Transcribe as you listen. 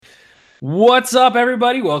What's up,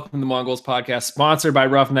 everybody? Welcome to the Mongols podcast, sponsored by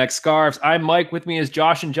Roughneck Scarves. I'm Mike. With me is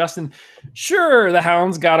Josh and Justin. Sure, the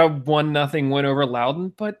Hounds got a 1-0 win over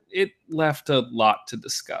Loudon, but it left a lot to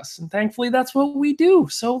discuss. And thankfully, that's what we do.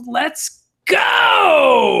 So let's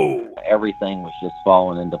go! Everything was just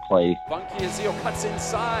falling into place. Bunky Azil cuts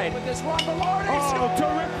inside with this run. Velarde. Oh,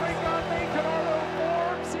 terrific on Bernardo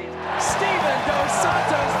Forbes. Steven Dos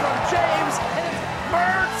Santos from James. And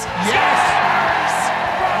Mertz. Yes!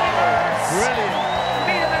 Brilliant.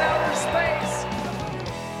 Meet him in outer space.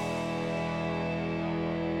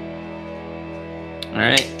 All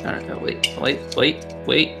right.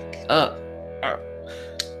 Wait.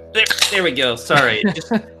 There we go. Sorry.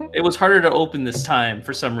 It was harder to open this time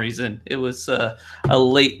for some reason. It was a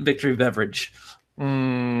late victory beverage.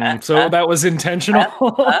 So that was intentional.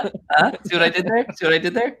 See what I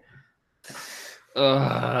did there?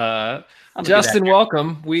 Justin,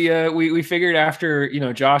 welcome. We figured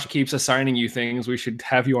after Josh keeps assigning you things, we should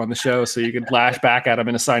have you on the show so you could lash back at him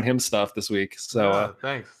and assign him stuff this week. So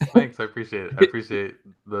thanks. I appreciate it. I appreciate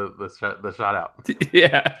the shout out.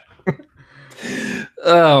 Yeah.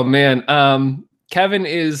 Oh man. Kevin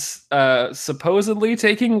is supposedly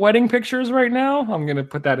taking wedding pictures right now. I'm gonna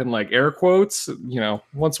put that in like air quotes.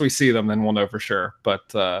 Once we see them, then we'll know for sure.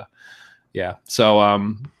 But yeah. So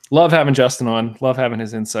love having Justin on. Love having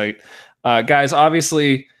his insight. Guys,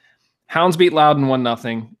 obviously, Hounds beat Loudon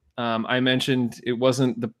 1-0. I mentioned it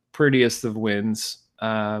wasn't the prettiest of wins.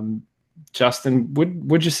 Justin,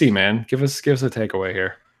 what'd you see, man? Give us a takeaway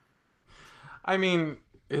here. I mean,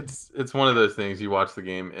 it's one of those things. You watch the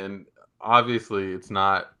game, and obviously, it's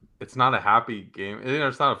not a happy game.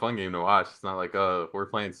 It's not a fun game to watch. It's not like we're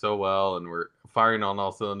playing so well and we're firing on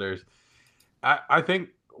all cylinders. I think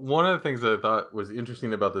one of the things that I thought was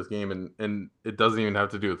interesting about this game, and it doesn't even have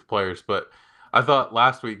to do with players, but I thought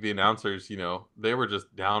last week the announcers, they were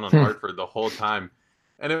just down on Hartford the whole time.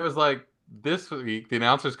 And it was like this week, the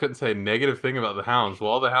announcers couldn't say a negative thing about the Hounds. Well,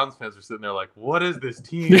 all the Hounds fans were sitting there like, what is this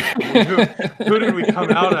team? Who did we come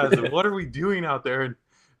out as? And what are we doing out there? And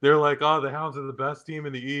they're like, oh, the Hounds are the best team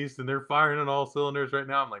in the East, and they're firing on all cylinders right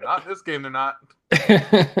now. I'm like, not in this game, they're not.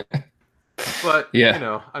 But,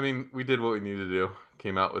 yeah. I mean, we did what we needed to do.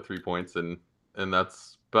 Came out with 3 points, and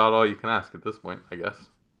that's about all you can ask at this point, I guess.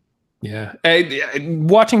 Yeah.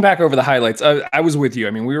 Watching back over the highlights, I was with you. I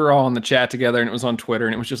mean, we were all in the chat together, and it was on Twitter,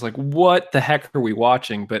 and it was just like, what the heck are we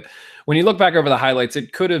watching? But when you look back over the highlights,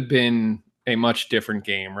 it could have been a much different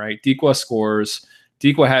game, right? Dequa scores.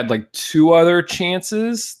 Dequa had like 2 other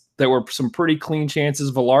chances that were some pretty clean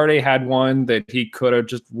chances. Velarde had one that he could have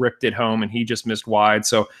just ripped it home, and he just missed wide.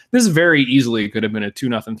 So this very easily could have been a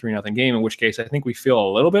 2-0, 3-0 game, in which case I think we feel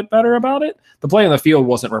a little bit better about it. The play on the field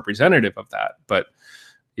wasn't representative of that. But,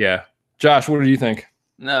 yeah. Josh, what do you think?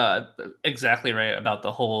 No, exactly right about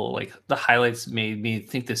the whole, the highlights made me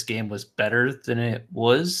think this game was better than it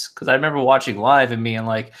was. Because I remember watching live and being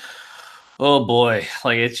like, oh boy,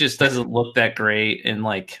 it just doesn't look that great. And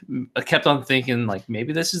I kept on thinking,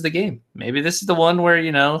 maybe this is the game. Maybe this is the one where,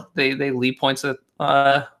 they lead points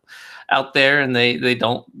out there and they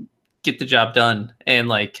don't get the job done.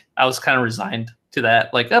 And I was kind of resigned to that.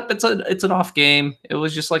 It's an off game. It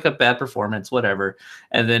was just a bad performance, whatever.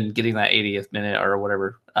 And then getting that 80th minute or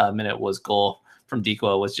whatever minute was goal from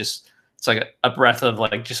Dequa was just, it's like a breath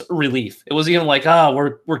of just relief. It wasn't even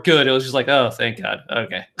we're good. It was just oh, thank God.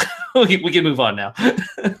 Okay. we can move on now.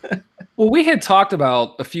 Well, we had talked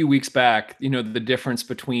about a few weeks back, the difference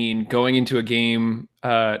between going into a game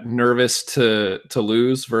nervous to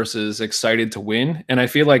lose versus excited to win. And I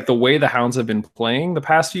feel like the way the Hounds have been playing the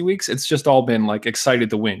past few weeks, it's just all been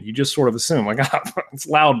excited to win. You just sort of assume it's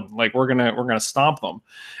Loudon, we're gonna stomp them.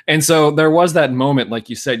 And so there was that moment, like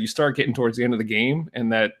you said, you start getting towards the end of the game,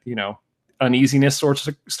 and that uneasiness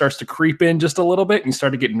starts to creep in just a little bit, and you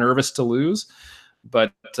start to get nervous to lose.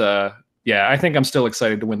 But yeah, I think I'm still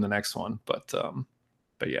excited to win the next one. But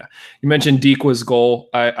yeah, you mentioned Dequa's goal.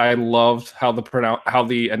 I loved how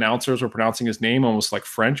the announcers were pronouncing his name almost like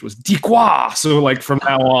French. It was Dequa. So from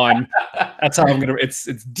now on, that's how I'm gonna. It's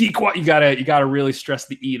Dequa. You gotta really stress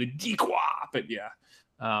the E, the Dequa. But yeah,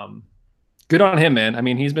 good on him, man. I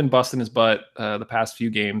mean, he's been busting his butt the past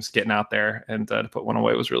few games, getting out there, and to put one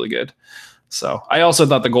away was really good. So I also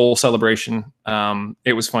thought the goal celebration,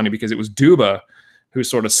 it was funny because it was Duba who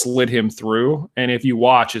sort of slid him through. And if you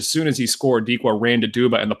watch, as soon as he scored, Dequa ran to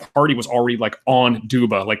Duba, and the party was already on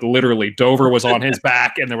Duba. Literally, Dover was on his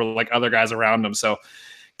back, and there were other guys around him. So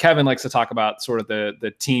Kevin likes to talk about sort of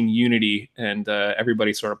the team unity and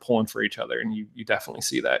everybody sort of pulling for each other. And you definitely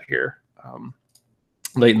see that here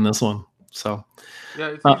late in this one. So yeah,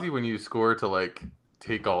 it's easy when you score to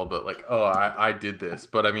take all the like, oh, I did this.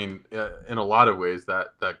 But I mean, in a lot of ways,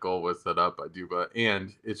 that goal was set up by Duba,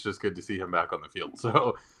 and it's just good to see him back on the field.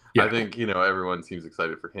 So Yeah. I think everyone seems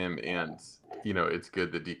excited for him, and it's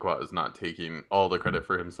good that Dequat is not taking all the credit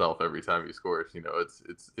for himself every time he scores.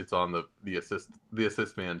 It's on the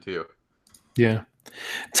assist man too. Yeah.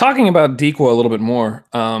 Talking about Dequa a little bit more,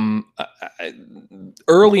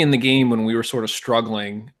 early in the game when we were sort of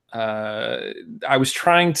struggling, I was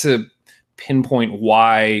trying to pinpoint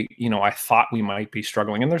why, I thought we might be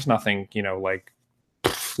struggling. And there's nothing,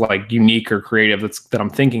 like unique or creative that I'm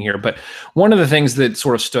thinking here. But one of the things that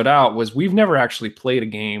sort of stood out was we've never actually played a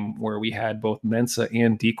game where we had both Mensa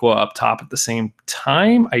and Dequa up top at the same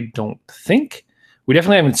time. I don't think. We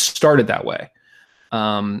definitely haven't started that way.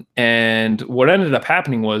 And what ended up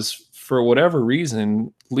happening was, for whatever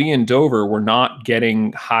reason, Lee and Dover were not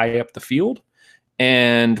getting high up the field.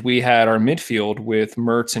 And we had our midfield with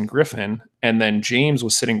Mertz and Griffin, and then James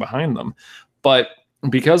was sitting behind them. But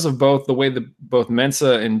because of both the way that both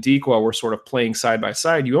Mensa and Dequa were sort of playing side by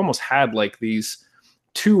side, you almost had like these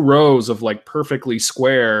two rows of like perfectly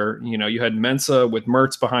square. You had Mensa with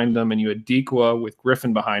Mertz behind them, and you had Dequa with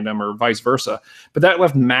Griffin behind them, or vice versa. But that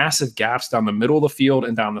left massive gaps down the middle of the field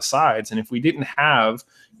and down the sides. And if we didn't have,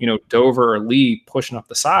 Dover or Lee pushing up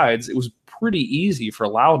the sides, it was pretty easy for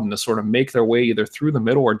Loudon to sort of make their way either through the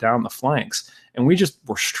middle or down the flanks. And we just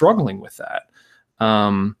were struggling with that.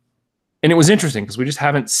 And it was interesting because we just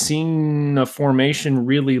haven't seen a formation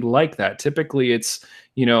really like that. Typically it's,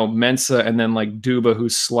 Mensa and then like Duba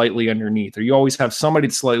who's slightly underneath, or you always have somebody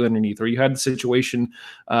that's slightly underneath, or you had the situation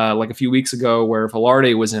like a few weeks ago where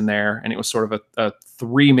Velarde was in there and it was sort of a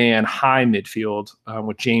three-man high midfield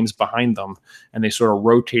with James behind them, and they sort of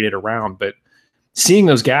rotated around. But seeing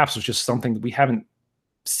those gaps was just something that we haven't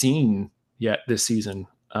seen yet this season.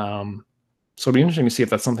 So it'll be interesting to see if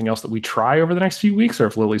that's something else that we try over the next few weeks, or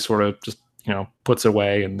if Lily sort of just, puts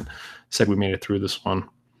away and said we made it through this one.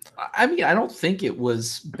 I mean, I don't think it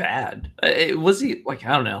was bad. It was like, I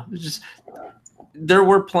don't know. It was just, there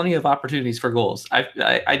were plenty of opportunities for goals.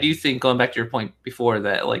 I do think, going back to your point before,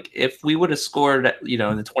 that like if we would have scored, in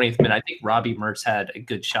the 20th minute, I think Robbie Mertz had a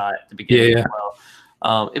good shot at the beginning as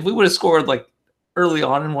well. If we would have scored like early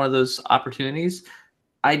on in one of those opportunities,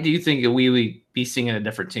 I do think that we would be singing a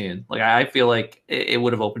different tune. Like, I feel like it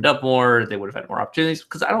would have opened up more. They would have had more opportunities,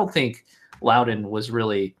 because I don't think Loudon was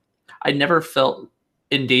really, I never felt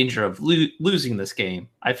in danger of losing this game.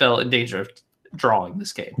 I felt in danger of drawing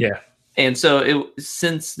this game. Yeah. And so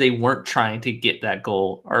since they weren't trying to get that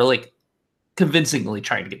goal, or like convincingly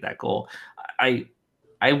trying to get that goal, I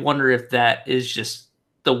wonder if that is just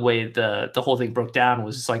the way the whole thing broke down.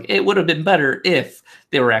 Was just like, it would have been better if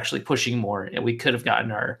they were actually pushing more and we could have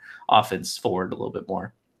gotten our offense forward a little bit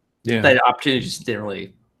more. Yeah. That opportunity just didn't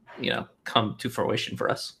really, come to fruition for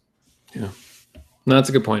us. Yeah. No, that's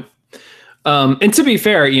a good point. And to be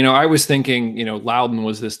fair, I was thinking, Loudon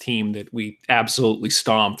was this team that we absolutely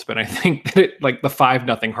stomped, but I think that like the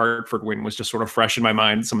 5-0 Hartford win was just sort of fresh in my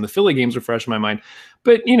mind. Some of the Philly games were fresh in my mind,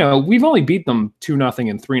 but we've only beat them 2-0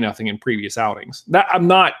 and 3-0 in previous outings. That, I'm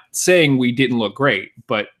not saying we didn't look great,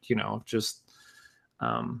 but just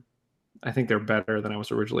I think they're better than I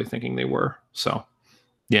was originally thinking they were. So,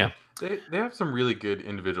 yeah. They have some really good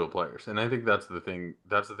individual players, and I think that's the thing.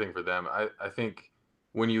 That's the thing for them. I think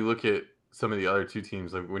when you look at some of the other two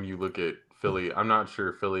teams, like when you look at Philly, I'm not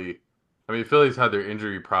sure Philly. I mean, Philly's had their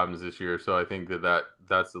injury problems this year, so I think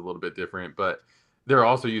that's a little bit different. But they're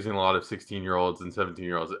also using a lot of 16-year-olds and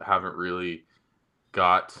 17-year-olds that haven't really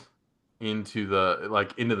got into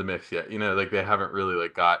the mix yet. Like they haven't really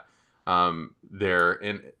like got there.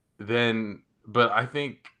 And then, but I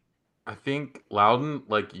think Loudon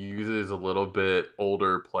like uses a little bit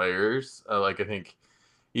older players. Like I think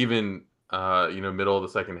even middle of the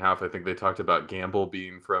second half, I think they talked about Gamble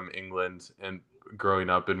being from England and growing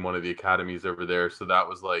up in one of the academies over there. So that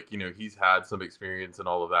was like, he's had some experience and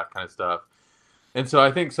all of that kind of stuff. And so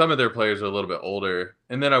I think some of their players are a little bit older.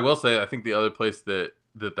 And then I will say, I think the other place that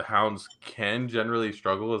the Hounds can generally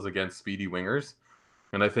struggle is against speedy wingers.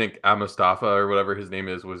 And I think Mustafa, or whatever his name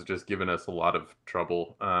is, was just giving us a lot of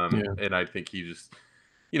trouble. And I think he just,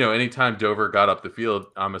 anytime Dover got up the field,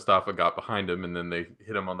 Mustafa got behind him, and then they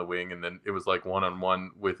hit him on the wing, and then it was like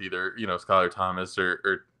one-on-one with either, Skylar Thomas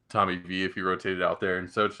or Tommy V if he rotated out there.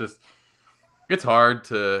 And so it's hard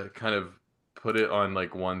to kind of put it on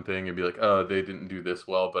like one thing and be like, oh, they didn't do this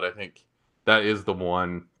well. But I think that is the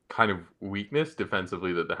one kind of weakness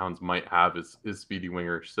defensively that the Hounds might have is speedy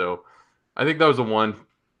wingers. So I think that was the one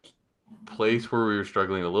place where we were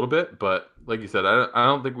struggling a little bit. But like you said, I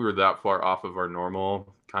don't think we were that far off of our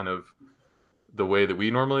normal kind of the way that we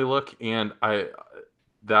normally look. And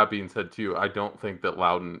that being said, too, I don't think that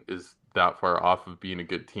Loudon is that far off of being a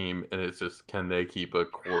good team, and it's just, can they keep a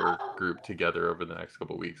core group together over the next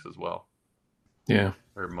couple of weeks as well? Yeah.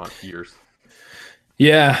 Or years.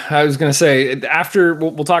 Yeah, I was going to say, after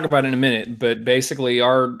we'll talk about it in a minute, but basically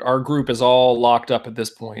our group is all locked up at this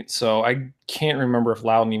point. So I can't remember if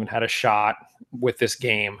Loudon even had a shot with this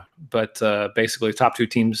game, but basically the top two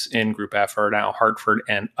teams in Group F are now Hartford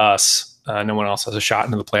and us. No one else has a shot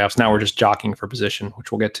into the playoffs. Now we're just jockeying for position,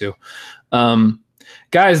 which we'll get to.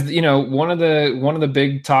 Guys, you know, one of the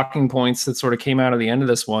big talking points that sort of came out of the end of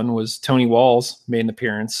this one was Tony Walls made an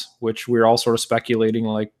appearance, which we were all sort of speculating,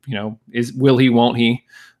 like, you know, will he, won't he?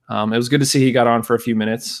 It was good to see he got on for a few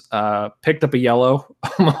minutes, picked up a yellow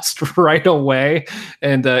almost right away.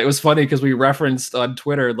 And it was funny because we referenced on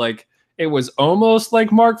Twitter, like, it was almost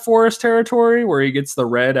like Mark Forrest territory where he gets the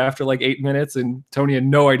red after like 8 minutes, and Tony had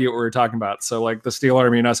no idea what we were talking about. So like the Steel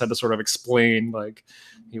Army and us had to sort of explain, like,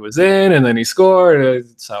 he was in and then he scored.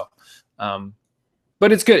 So,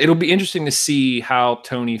 but it's good. It'll be interesting to see how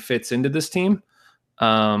Tony fits into this team.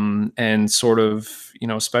 And sort of, you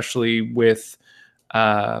know, especially with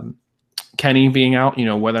Kenny being out, you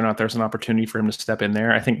know, whether or not there's an opportunity for him to step in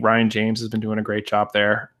there. I think Ryan James has been doing a great job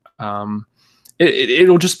there.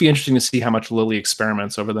 It'll just be interesting to see how much Lily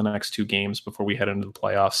experiments over the next 2 games before we head into the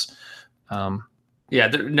playoffs. Yeah,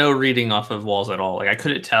 no reading off of Walls at all. Like, I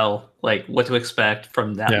couldn't tell like what to expect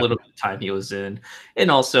from that little bit of time he was in, and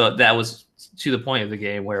also that was to the point of the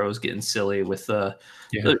game where it was getting silly with the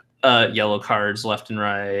yellow cards left and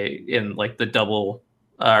right, and like the double,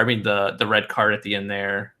 the red card at the end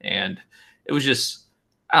there, and it was just,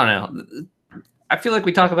 I don't know. I feel like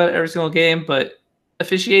we talk about it every single game, but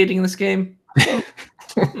officiating in this game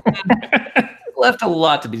left a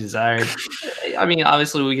lot to be desired. I mean,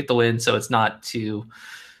 obviously we get the win, so it's not too.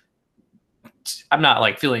 I'm not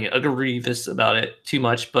like feeling grievous about it too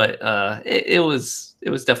much, but it was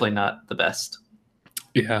definitely not the best.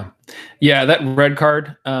 Yeah, that red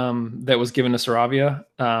card that was given to Saravia,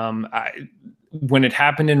 when it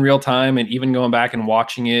happened in real time, and even going back and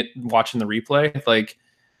watching the replay, like,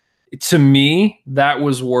 to me, that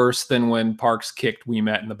was worse than when Parks kicked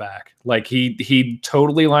Ouimet in the back. Like, he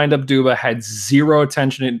totally lined up Duba, had zero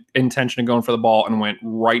intention of going for the ball, and went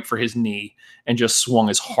right for his knee and just swung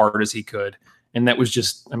as hard as he could. And that was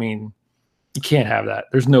just, I mean, you can't have that.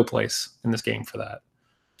 There's no place in this game for that.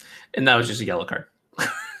 And that was just a yellow card.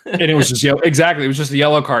 And it was just yellow. Exactly. It was just a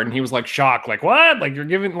yellow card. And he was like shocked, like, what? Like, you're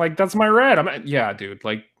giving, like, that's my red. Yeah, dude,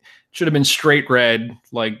 like, should have been straight red.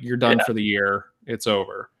 Like, you're done for the year. It's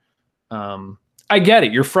over. I get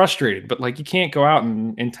it. You're frustrated, but like, you can't go out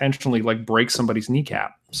and intentionally like break somebody's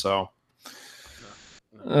kneecap. So,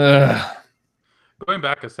 going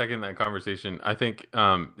back a second in that conversation, I think,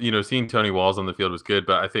 you know, seeing Tony Walls on the field was good,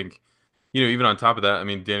 but I think, you know, even on top of that, I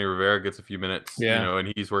mean, Danny Rivera gets a few minutes, you know,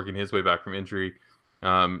 and he's working his way back from injury.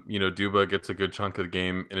 You know, Duba gets a good chunk of the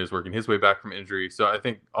game and is working his way back from injury. So I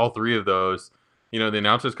think all 3 of those, you know, the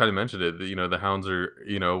announcers kind of mentioned it. You know, the Hounds are,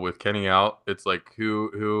 you know, with Kenny out, it's like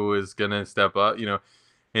who is gonna step up, you know,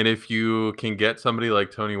 and if you can get somebody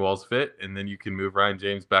like Tony Walls fit, and then you can move Ryan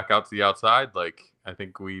James back out to the outside, like, I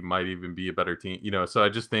think we might even be a better team, you know. So I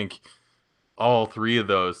just think all 3 of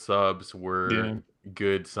those subs were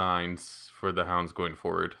good signs for the Hounds going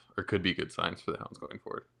forward, or could be good signs for the Hounds going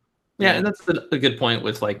forward. Yeah, and that's a good point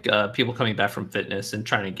with like people coming back from fitness and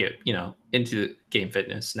trying to get, you know, into game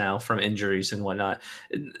fitness now from injuries and whatnot.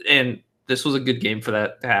 And this was a good game for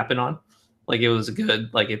that to happen on. Like, it was a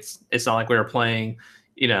good, like, it's not like we were playing,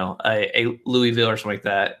 you know, a Louisville or something like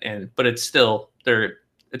that. But it's still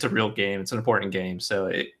it's a real game. It's an important game. So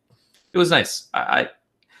it was nice.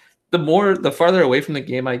 The farther away from the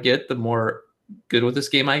game I get, the more good with this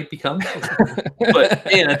game I become. But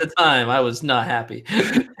man, at the time I was not happy.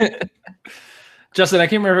 Justin, I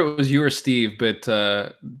can't remember if it was you or Steve, but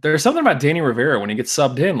there's something about Danny Rivera when he gets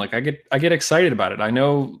subbed in. Like, I get excited about it. I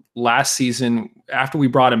know last season after we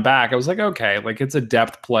brought him back, I was like, okay, like, it's a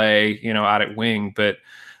depth play, you know, out at wing. But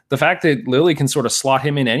the fact that Lily can sort of slot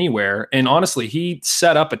him in anywhere, and honestly, he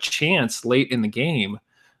set up a chance late in the game,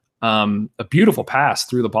 a beautiful pass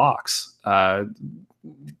through the box.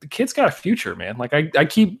 The kid's got a future, man. Like, I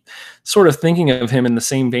keep sort of thinking of him in the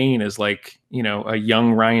same vein as, like, you know, a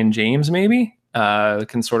young Ryan James, maybe.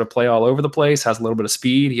 Can sort of play all over the place, has a little bit of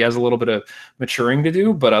speed. He has a little bit of maturing to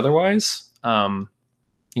do, but otherwise, you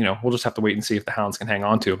know, we'll just have to wait and see if the Hounds can hang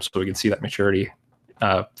on to him so we can see that maturity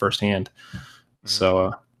firsthand. Mm-hmm.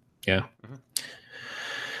 So, yeah. Mm-hmm.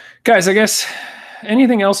 Guys, I guess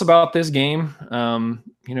anything else about this game?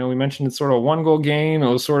 You know, we mentioned it's sort of a 1-goal game. It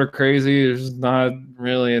was sort of crazy. There's not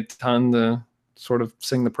really a ton to sort of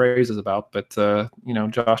sing the praises about. But, Josh,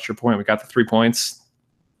 to your point, we got the 3 points.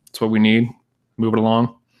 That's what we need. Move it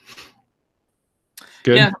along.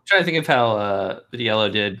 Good. Yeah, I'm trying to think of how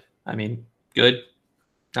Vitiello did. I mean, good.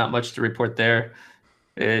 Not much to report there.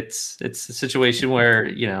 It's a situation where,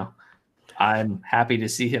 I'm happy to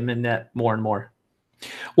see him in net more and more.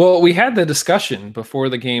 Well, we had the discussion before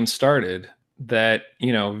the game started that,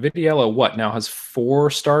 Vitiello, now has 4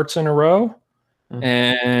 starts in a row? Mm-hmm.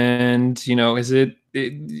 And, is it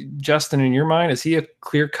Justin, in your mind, is he a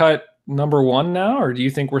clear-cut number 1 now? Or do you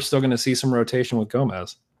think we're still going to see some rotation with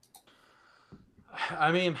Gomez?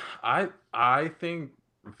 I mean, I think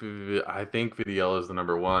Vitiello is the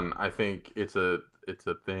number 1. I think it's a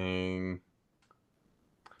thing.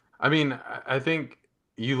 I mean, I think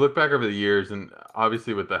you look back over the years, and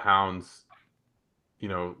obviously with the Hounds,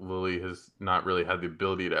 Lily has not really had the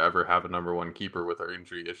ability to ever have a number 1 keeper with our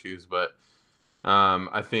injury issues. But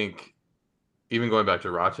I think even going back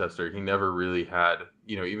to Rochester, he never really had,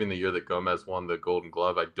 even the year that Gomez won the Golden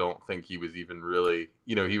Glove, I don't think he was even really,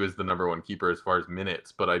 he was the number 1 keeper as far as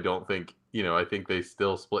minutes, but I don't think, I think they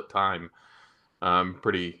still split time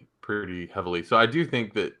pretty heavily. So I do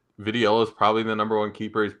think that Vitiello is probably the number 1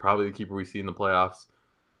 keeper. He's probably the keeper we see in the playoffs.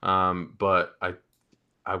 But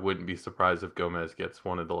I wouldn't be surprised if Gomez gets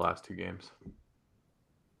one of the last 2 games.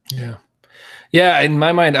 Yeah. Yeah, in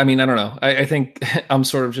my mind, I mean, I don't know. I think I'm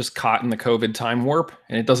sort of just caught in the COVID time warp,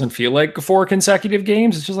 and it doesn't feel like 4 consecutive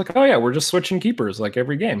games. It's just like, oh yeah, we're just switching keepers like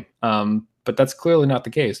every game. But that's clearly not the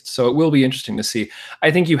case. So it will be interesting to see.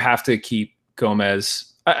 I think you have to keep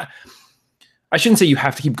Gomez. I shouldn't say you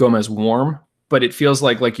have to keep Gomez warm, but it feels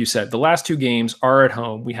like you said, the last 2 games are at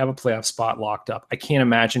home. We have a playoff spot locked up. I can't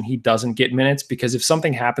imagine he doesn't get minutes, because if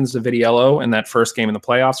something happens to Vitiello in that first game in the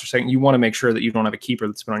playoffs or second, you want to make sure that you don't have a keeper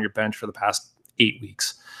that's been on your bench for the past 8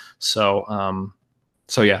 weeks. So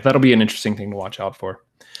yeah, that'll be an interesting thing to watch out for.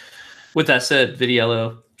 With that said,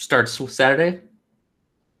 Vitiello starts Saturday.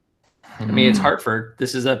 I mean, it's Hartford.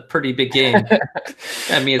 This is a pretty big game.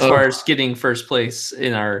 I mean, as far as getting first place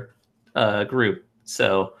in our group.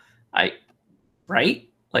 So right?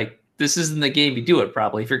 Like, this isn't the game you do it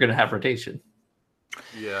probably if you're going to have rotation.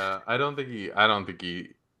 Yeah, I don't think he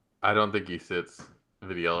sits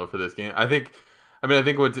Vitiello for this game. I think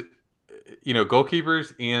what's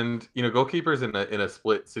goalkeepers and goalkeepers in a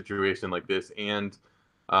split situation like this, and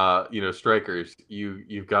strikers,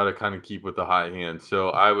 you've got to kind of keep with the high hand. So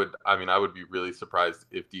I would be really surprised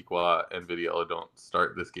if Dequa and Vitiello don't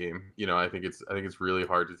start this game. I think it's really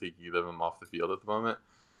hard to take either of them off the field at the moment.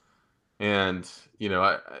 And,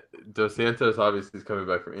 Dos Santos obviously is coming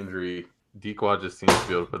back from injury. Dequa just seems to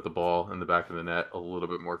be able to put the ball in the back of the net a little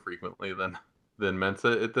bit more frequently than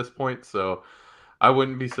Mensah at this point. So I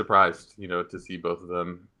wouldn't be surprised, to see both of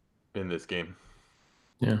them in this game.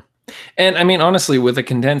 Yeah. And I mean, honestly, with a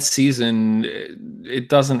condensed season, it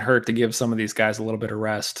doesn't hurt to give some of these guys a little bit of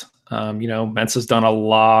rest. Mensah's done a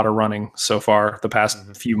lot of running so far the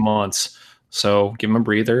past few months. So give him a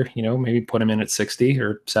breather, maybe put him in at 60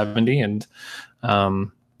 or 70 and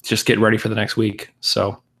just get ready for the next week.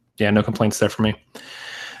 So, yeah, no complaints there for me.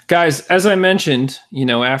 Guys, as I mentioned,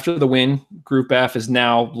 after the win, Group F is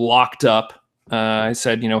now locked up. I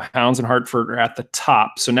said, Hounds and Hartford are at the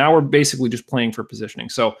top. So now we're basically just playing for positioning.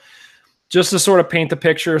 So just to sort of paint the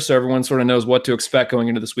picture so everyone sort of knows what to expect going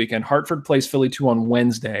into this weekend, Hartford plays Philly 2 on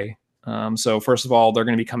Wednesday. So first of all, they're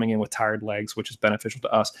going to be coming in with tired legs, which is beneficial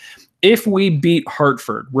to us. If we beat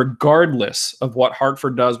Hartford, regardless of what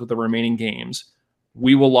Hartford does with the remaining games,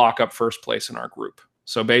 we will lock up first place in our group.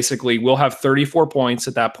 So basically, we'll have 34 points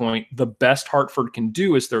at that point. The best Hartford can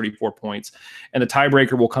do is 34 points. And the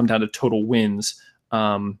tiebreaker will come down to total wins,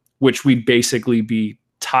 which we'd basically be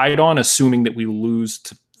tied on, assuming that we lose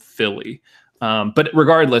to Philly. But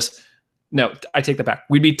regardless, no, I take that back.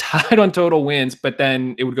 We'd be tied on total wins, but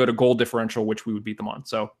then it would go to goal differential, which we would beat them on.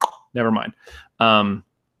 So never mind.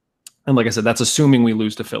 And like I said, that's assuming we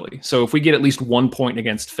lose to Philly. So if we get at least 1 point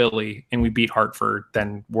against Philly and we beat Hartford,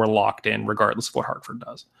 then we're locked in regardless of what Hartford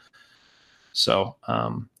does. So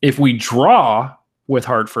if we draw with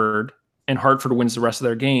Hartford and Hartford wins the rest of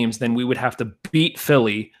their games, then we would have to beat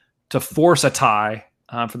Philly to force a tie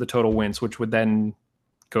for the total wins, which would then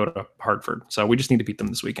go to Hartford. So we just need to beat them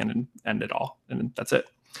this weekend and end it all. And that's it.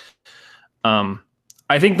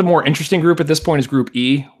 I think the more interesting group at this point is Group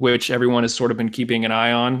E, which everyone has sort of been keeping an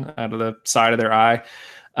eye on out of the side of their eye.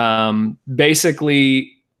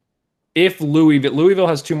 Basically, if Louisville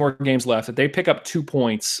has 2 more games left, if they pick up 2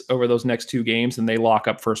 points over those next 2 games, then they lock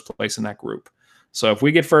up first place in that group. So if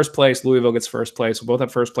we get first place, Louisville gets first place. We'll both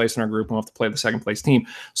have first place in our group, and we'll have to play the second place team.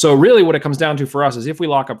 So really what it comes down to for us is if we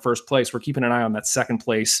lock up first place, we're keeping an eye on that second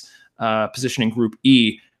place position in Group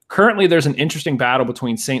E. Currently, there's an interesting battle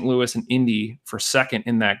between St. Louis and Indy for second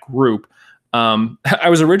in that group. I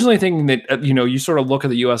was originally thinking that, you sort of look at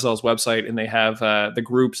the USL's website and they have the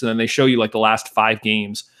groups and then they show you like the last 5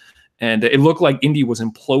 games. And it looked like Indy was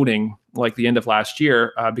imploding like the end of last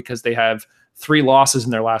year because they have 3 losses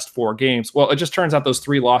in their last 4 games. Well, it just turns out those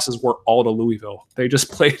 3 losses were all to Louisville. They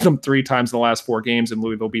just played them 3 times in the last 4 games and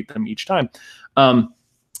Louisville beat them each time.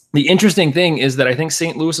 The interesting thing is that I think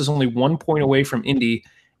St. Louis is only 1 point away from Indy,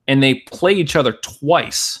 and they play each other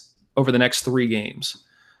twice over the next 3 games.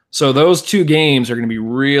 So those 2 games are going to be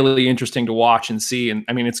really interesting to watch and see. And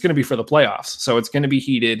I mean, it's going to be for the playoffs. So it's going to be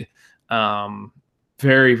heated.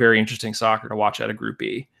 Very, very interesting soccer to watch out of Group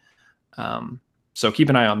B. So keep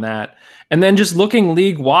an eye on that. And then just looking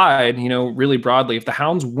league wide, really broadly, if the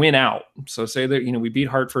Hounds win out, so say that, we beat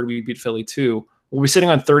Hartford, we beat Philly too, we'll be sitting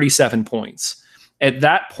on 37 points. At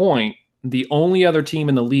that point, the only other team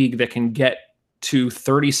in the league that can get to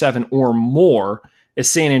 37 or more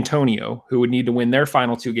is San Antonio, who would need to win their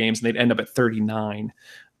final 2 games, and they'd end up at 39.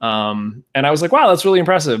 And I was like, wow, that's really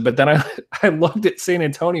impressive. But then I looked at San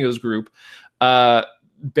Antonio's group.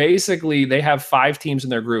 Basically, they have 5 teams in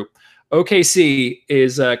their group. OKC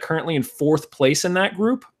is currently in 4th place in that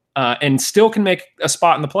group and still can make a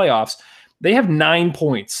spot in the playoffs. They have 9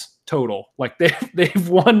 points total. Like they've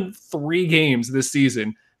won 3 games this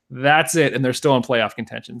season. That's it. And they're still in playoff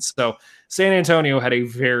contention. So San Antonio had a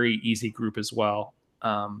very easy group as well.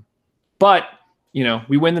 But,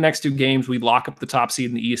 we win the next 2 games. We lock up the top seed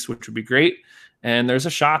in the East, which would be great. And there's a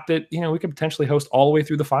shot that, we could potentially host all the way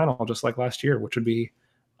through the final, just like last year, which would be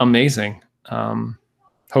amazing.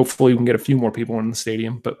 Hopefully we can get a few more people in the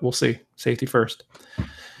stadium, but we'll see. Safety first.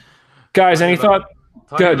 Guys, any thought?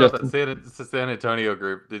 Talking about that San Antonio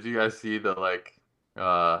group, did you guys see the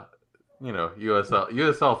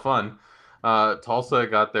USL fun? Tulsa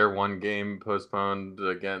got their 1 game postponed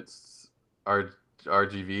against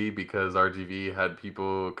RGV because RGV had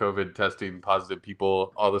people COVID testing positive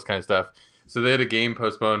people, all this kind of stuff. So they had a game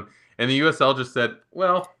postponed, and the USL just said,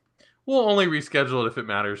 well, we'll only reschedule it if it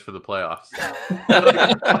matters for the playoffs.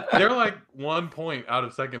 They're like 1 point out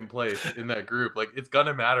of second place in that group. Like, it's going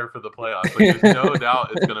to matter for the playoffs. Like, there's no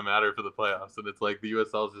doubt it's going to matter for the playoffs. And it's like the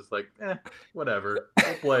USL is just like, whatever.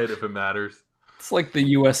 We'll play it if it matters. It's like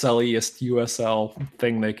the USL-iest USL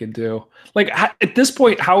thing they could do. Like, at this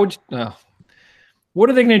point, how would you... what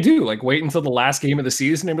are they going to do? Like, wait until the last game of the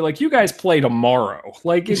season and be like, you guys play tomorrow.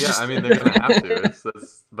 Like, it's just... I mean, they're going to have to.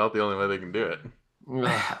 That's about the only way they can do it.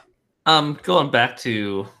 Going back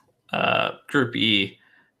to Group E.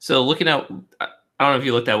 So looking at, I don't know if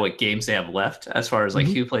you looked at what games they have left as far as like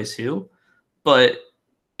who plays who, but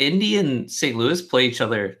Indy and St. Louis play each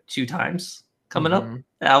other 2 times coming up.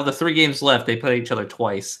 Out of the 3 games left, they play each other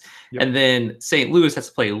twice. Yep. And then St. Louis has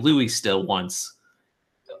to play Louis still once.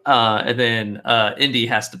 And then Indy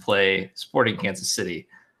has to play Sporting Kansas City.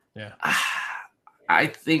 Yeah. I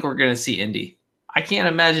think we're going to see Indy. I can't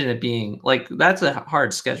imagine it being like, that's a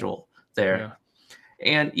hard schedule there. Yeah.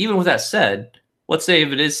 And even with that said, let's say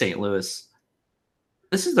if it is St. Louis,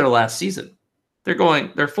 this is their last season.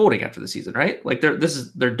 They're folding after the season, right? Like they're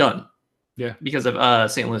done. Yeah. Because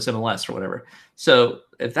of St. Louis MLS or whatever. So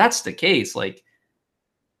if that's the case, like,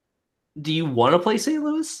 do you want to play St.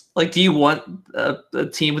 Louis? Like, do you want a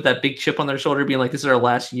team with that big chip on their shoulder being like, this is our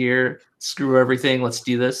last year, screw everything, let's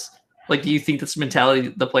do this? Like, do you think that's the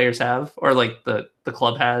mentality the players have, or like the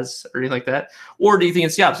club has, or anything like that? Or do you think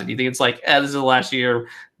it's the opposite? Do you think it's like, this is the last year,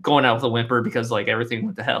 going out with a whimper because like everything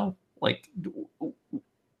went to hell? Like,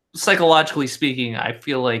 psychologically speaking, I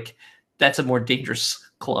feel like that's a more dangerous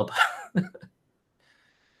club.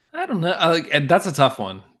 I don't know. That's a tough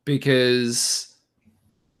one because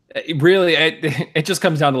it just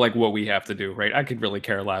comes down to like what we have to do, right? I could really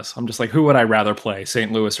care less. I'm just like, who would I rather play,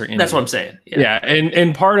 St. Louis or Indy? That's what I'm saying. Yeah.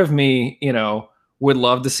 And part of me, would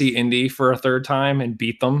love to see Indy for a 3rd time and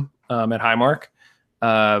beat them at Highmark.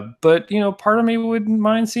 But part of me wouldn't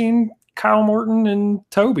mind seeing Kyle Morton and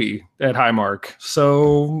Toby at Highmark.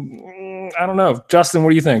 So I don't know. Justin, what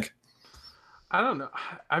do you think? I don't know.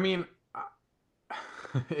 I mean,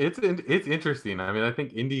 it's interesting. I mean, I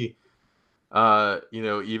think Indy,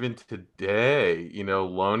 even today,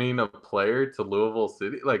 loaning a player to Louisville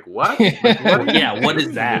City, like what? Like, what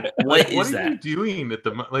is that? What are you doing at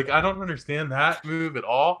the like? I don't understand that move at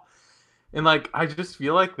all. And like, I just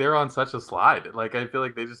feel like they're on such a slide. Like, I feel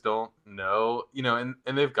like they just don't know, and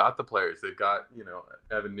they've got the players. They've got,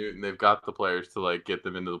 Evan Newton. They've got the players to like get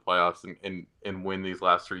them into the playoffs and win these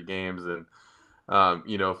last 3 games. And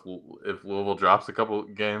if Louisville drops a couple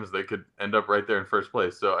games, they could end up right there in first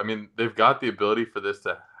place. So, I mean, they've got the ability for this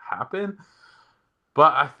to happen.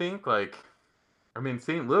 But I think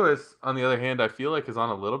St. Louis, on the other hand, I feel like is on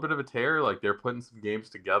a little bit of a tear. Like they're putting some games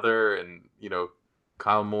together, and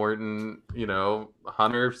Kyle Morton,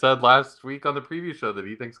 Hunter said last week on the preview show that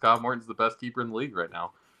he thinks Kyle Morton's the best keeper in the league right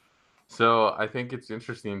now. So I think it's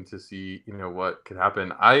interesting to see, what could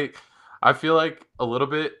happen. I feel like a little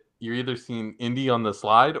bit you're either seeing Indy on the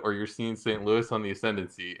slide or you're seeing St. Louis on the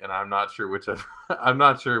ascendancy, and I'm not sure which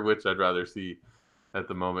I'd rather see at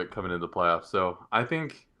the moment coming into the playoffs. So I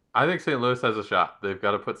think St. Louis has a shot. They've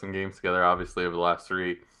got to put some games together, obviously, over the last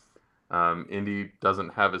 3. Indy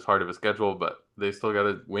doesn't have as hard of a schedule, but they still got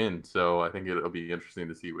to win. So I think it'll be interesting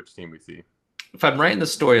to see which team we see. If I'm writing the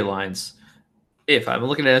storylines, if I'm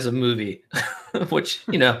looking at it as a movie, which,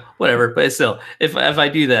 whatever, but still, if I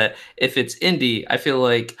do that, if it's Indy, I feel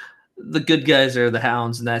like the good guys are the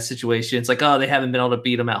Hounds in that situation. It's like, oh, they haven't been able to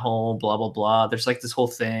beat them at home, blah, blah, blah. There's like this whole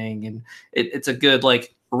thing, and it's a good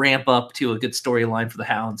ramp up to a good storyline for the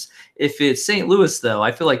Hounds. If it's St. Louis, though,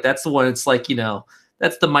 I feel like that's the one. It's like,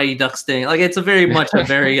 that's the Mighty Ducks thing. Like it's a very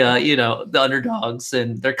the underdogs,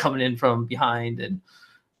 and they're coming in from behind and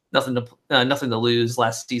nothing to lose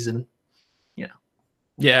last season.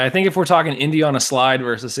 Yeah, I think if we're talking Indy on a slide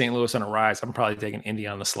versus St. Louis on a rise, I'm probably taking Indy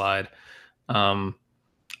on the slide. I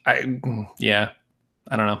don't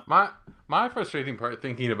know. My frustrating part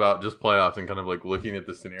thinking about just playoffs and kind of looking at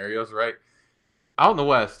the scenarios, right? Out in the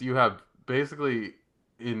West, you have basically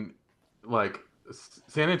in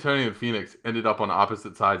San Antonio and Phoenix ended up on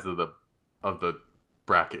opposite sides of the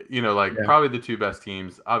bracket. Probably the 2 best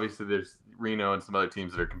teams. Obviously, there's Reno and some other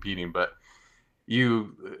teams that are competing, but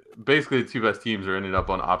basically the 2 best teams are ended up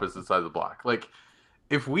on opposite sides of the block.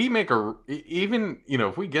 If we make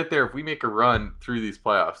if we get there, if we make a run through these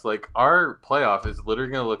playoffs, our playoff is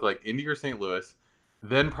literally going to look like Indy or St. Louis,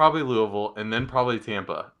 then probably Louisville, and then probably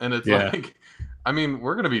Tampa. And it's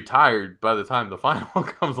we're going to be tired by the time the final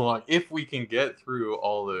comes along if we can get through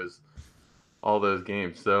all those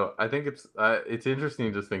games. So I think it's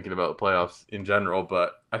interesting just thinking about the playoffs in general,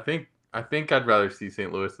 but I think I'd rather see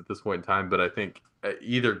St. Louis at this point in time, but I think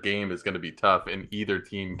either game is going to be tough, and either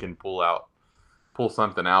team can pull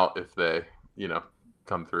something out if they,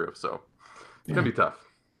 come through. So it's going to be tough.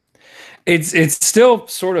 It's still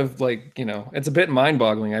sort of it's a bit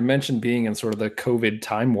mind-boggling. I mentioned being in sort of the COVID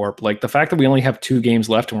time warp. The fact that we only have 2 games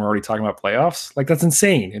left and we're already talking about playoffs, that's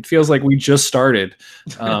insane. It feels like we just started.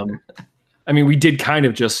 We did kind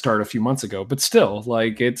of just start a few months ago, but still,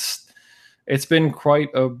 it's been quite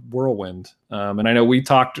a whirlwind. And I know we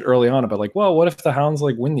talked early on about what if the Hounds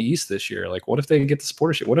win the East this year? What if they get the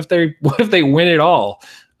Supporter Shield? What if they win it all?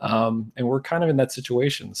 And we're kind of in that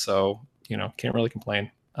situation. So, can't really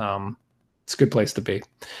complain. It's a good place to be.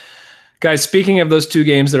 Guys, speaking of those 2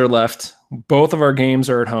 games that are left, both of our games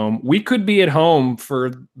are at home. We could be at home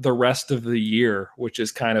for the rest of the year, which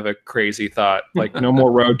is kind of a crazy thought. No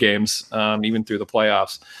more road games, even through the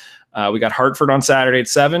playoffs. We got Hartford on Saturday at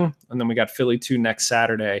 7, and then we got Philly 2 next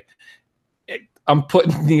Saturday. I'm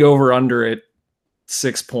putting the over under at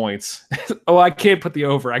 6 points. Oh, I can't put the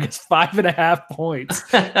over. I guess 5.5 points.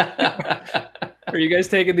 Are you guys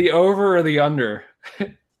taking the over or the under?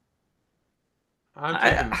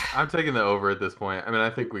 I'm taking the over at this point. I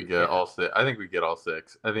think we get all 6. I think we get all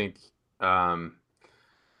 6. I think I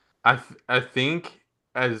think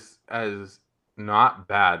as not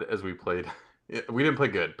bad as we played. We didn't play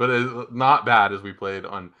good, but it's not bad as we played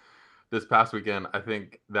on this past weekend. I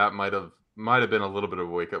think that might have been a little bit of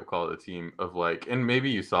a wake up call to the team of and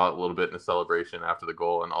maybe you saw it a little bit in the celebration after the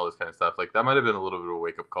goal and all this kind of stuff. That might have been a little bit of a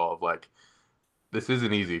wake up call of this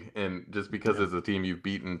isn't easy, and just because as a team you've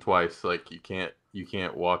beaten twice, you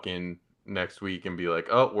can't walk in next week and be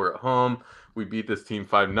oh, we're at home, we beat this team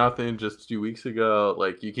 5-0 just 2 weeks ago.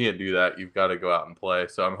 You can't do that. You've got to go out and play.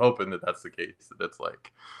 So I'm hoping that that's the case. That it's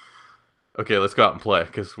okay, let's go out and play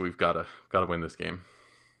because we've got to win this game.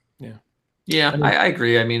 Yeah, I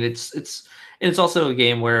agree. It's also a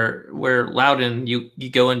game where Loudoun, you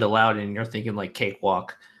go into Loudoun and you're thinking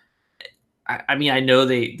cakewalk. I know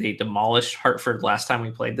they demolished Hartford last time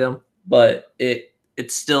we played them, but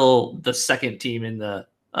it's still the second team in the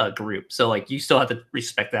group. So you still have to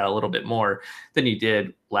respect that a little bit more than you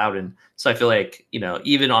did Loudoun. So I feel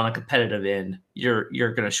even on a competitive end, you're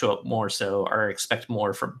going to show up more so or expect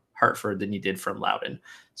more from Hartford than you did from Loudoun.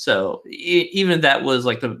 So even if that was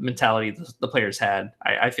the mentality the players had,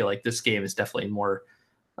 I feel like this game is definitely more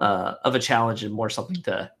of a challenge and more something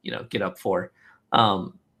to get up for.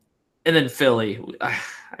 And then Philly,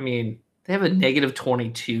 they have a negative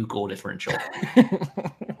 22 goal differential.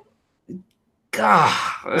 God.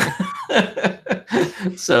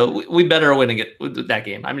 So we better win that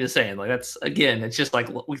game. I'm just saying, like, that's, again, it's just like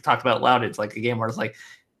we've talked about Loud. It's like a game where it's like,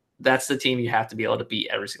 that's the team you have to be able to beat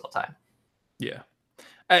every single time. Yeah.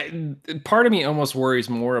 Part of me almost worries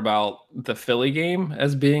more about the Philly game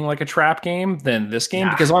as being like a trap game than this game,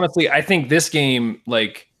 because honestly, I think this game,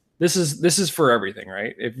 like, this is for everything,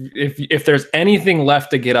 right? If there's anything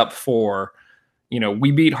left to get up for,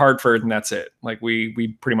 we beat Hartford and that's it. Like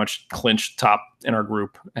we pretty much clinched top in our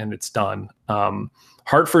group and it's done.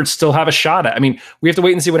 Hartford still have a shot at. I mean, we have to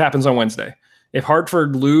wait and see what happens on Wednesday. If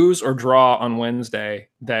Hartford lose or draw on Wednesday,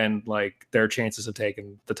 then like their chances of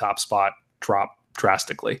taking the top spot drop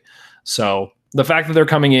drastically. So the fact that they're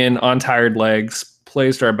coming in on tired legs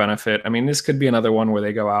plays to our benefit. I mean, this could be another one where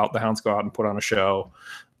the Hounds go out and put on a show.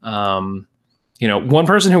 One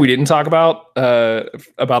person who we didn't talk about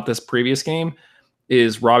this previous game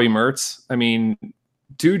is Robbie Mertz. I mean,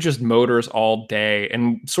 dude just motors all day,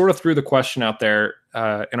 and sort of threw the question out there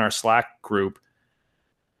in our Slack group.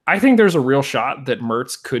 I think there's a real shot that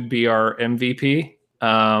Mertz could be our MVP.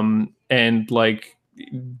 And like,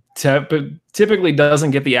 typically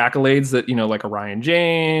doesn't get the accolades that, like a Ryan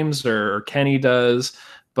James or Kenny does.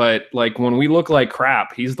 But like when we look like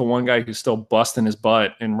crap, he's the one guy who's still busting his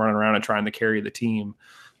butt and running around and trying to carry the team.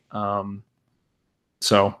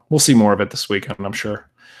 So we'll see more of it this weekend, I'm sure.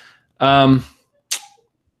 Where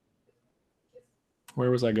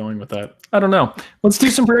was I going with that? I don't know. Let's do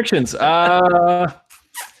some predictions.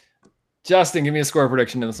 Justin, give me a score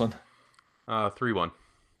prediction in this one. 3-1.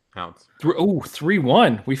 Hounds.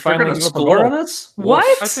 3-1. We finally going to score on us? What?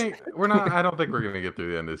 I think we're not. I don't think we're going to get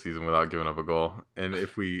through the end of the season without giving up a goal. And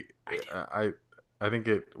if we, I think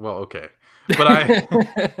it. Well, okay, but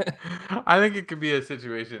I think it could be a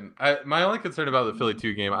situation. My only concern about the Philly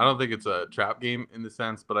 2 game, I don't think it's a trap game in the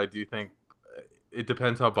sense, but I do think it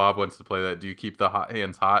depends how Bob wants to play that. Do you keep the hot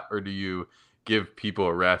hands hot, or do you give people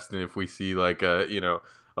a rest? And if we see like a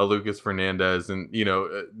Lucas Fernandez and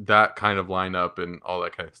that kind of lineup and all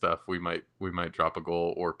that kind of stuff, we might drop a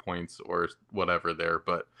goal or points or whatever there,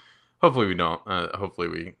 but hopefully we don't. Hopefully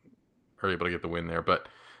we are able to get the win there, but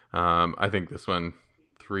I think this one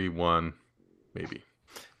 3-1 maybe.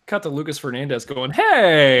 Cut to Lucas Fernandez going,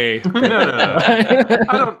 hey.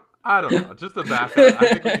 No. I don't know, just a backup. I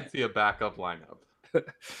think we can see a backup lineup.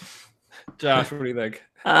 Josh, what do you think?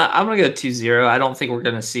 I'm going to go 2-0. I don't think we're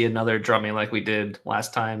going to see another drumming like we did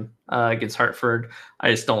last time against Hartford.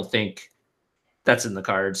 I just don't think that's in the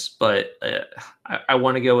cards. But I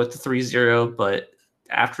want to go with the 3-0. But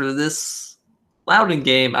after this Loudoun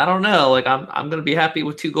game, I don't know. Like I'm going to be happy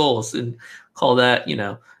with 2 goals and call that,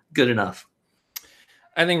 good enough.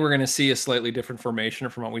 I think we're going to see a slightly different formation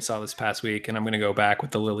from what we saw this past week, and I'm going to go back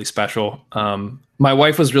with the Lily special. My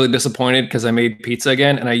wife was really disappointed because I made pizza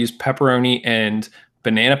again, and I used pepperoni and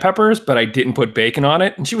banana peppers, but I didn't put bacon on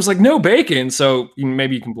it. And she was like, no bacon. So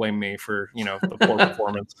maybe you can blame me for, the poor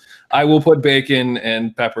performance. I will put bacon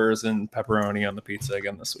and peppers and pepperoni on the pizza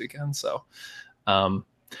again this weekend. So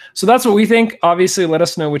that's what we think. Obviously, let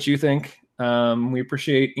us know what you think. We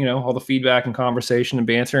appreciate, all the feedback and conversation and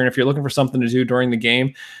banter. And if you're looking for something to do during the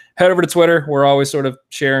game, head over to Twitter. We're always sort of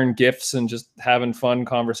sharing GIFs and just having fun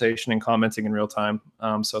conversation and commenting in real time.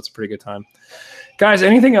 So it's a pretty good time. Guys,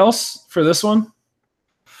 anything else for this one?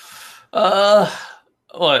 Well,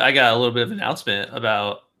 I got a little bit of announcement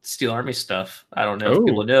about Steel Army stuff. I don't know if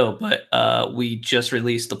people know, but we just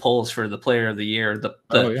released the polls for the Player of the Year.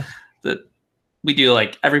 We do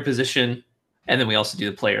like every position, and then we also do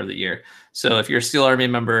the Player of the Year. So if you're a Steel Army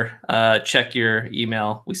member, check your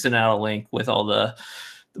email. We send out a link with all the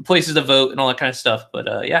places to vote and all that kind of stuff.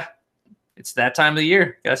 But yeah, it's that time of the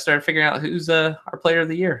year. Got to start figuring out who's our Player of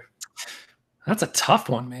the Year. That's a tough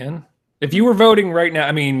one, man. If you were voting right now,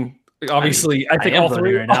 I mean, obviously, I think all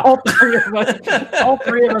three of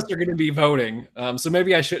us are going to be voting. So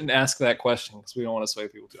maybe I shouldn't ask that question because we don't want to sway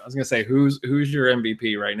people too. I was going to say, who's your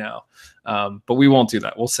MVP right now? But we won't do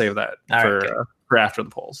that. We'll save that for after the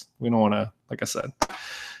polls. We don't want to, like I said,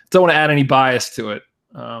 don't want to add any bias to it.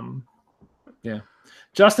 Yeah.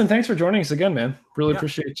 Justin, thanks for joining us again, man. Really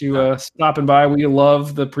appreciate you stopping by. We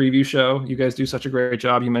love the preview show. You guys do such a great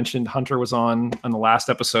job. You mentioned Hunter was on the last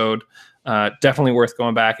episode. Definitely worth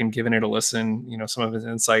going back and giving it a listen. Some of his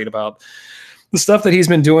insight about the stuff that he's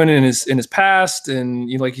been doing in his past,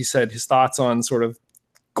 and like he said, his thoughts on sort of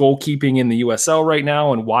goalkeeping in the USL right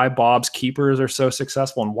now and why Bob's keepers are so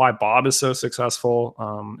successful and why Bob is so successful.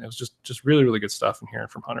 It was just really, really good stuff. And hearing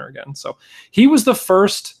from Hunter again. So he was the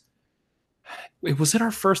first. Was it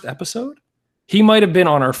our first episode? He might have been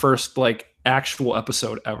on our first actual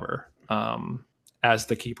episode ever as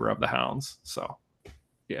the keeper of the Hounds. So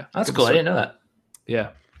yeah, that's cool. I didn't know that. Yeah.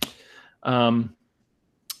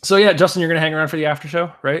 So yeah, Justin, you're gonna hang around for the after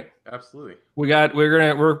show, right? Absolutely.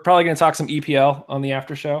 We're probably gonna talk some EPL on the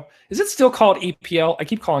after show. Is it still called EPL? I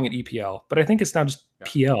keep calling it EPL, but I think it's now just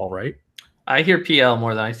PL, right? I hear PL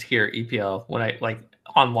more than I hear EPL when I like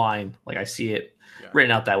online. Like I see it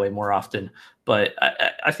written out that way more often. But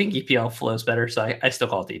I think EPL flows better, so I still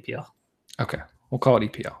call it EPL. Okay, we'll call it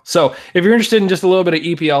EPL. So if you're interested in just a little bit of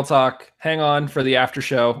EPL talk, hang on for the after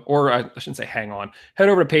show, or I shouldn't say hang on. Head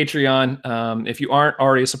over to Patreon. If you aren't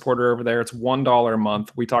already a supporter over there, it's $1 a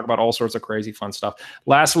month. We talk about all sorts of crazy fun stuff.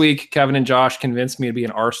 Last week, Kevin and Josh convinced me to be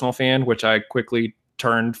an Arsenal fan, which I quickly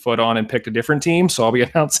turned foot on and picked a different team. So I'll be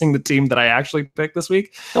announcing the team that I actually picked this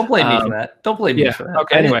week. Don't blame me for that. Don't blame me for that.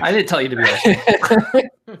 Okay, anyway. I didn't tell you to be Arsenal.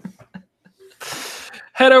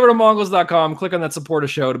 Head over to mongols.com, click on that support a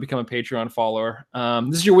show to become a Patreon follower.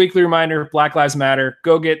 This is your weekly reminder. Black Lives Matter.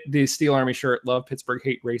 Go get the Steel Army shirt. Love Pittsburgh,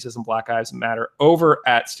 hate racism. Black Lives Matter over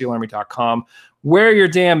at steelarmy.com. Wear your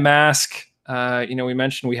damn mask. We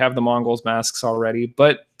mentioned we have the Mongols masks already,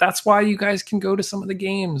 but that's why you guys can go to some of the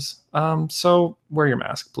games. So wear your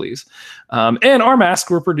mask, please. And our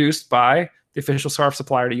masks were produced by the official scarf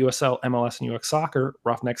supplier to USL, MLS, and UX Soccer,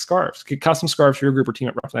 Roughneck Scarves. Get custom scarves for your group or team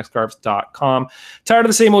at roughneckscarves.com. Tired of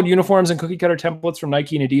the same old uniforms and cookie cutter templates from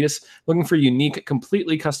Nike and Adidas? Looking for a unique,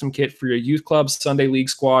 completely custom kit for your youth club, Sunday league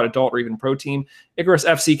squad, adult, or even pro team? Icarus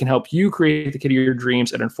FC can help you create the kit of your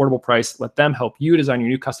dreams at an affordable price. Let them help you design your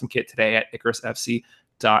new custom kit today at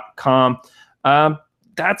icarusfc.com.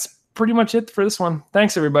 That's pretty much it for this one.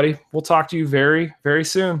 Thanks, everybody. We'll talk to you very, very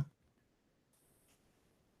soon.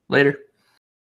 Later.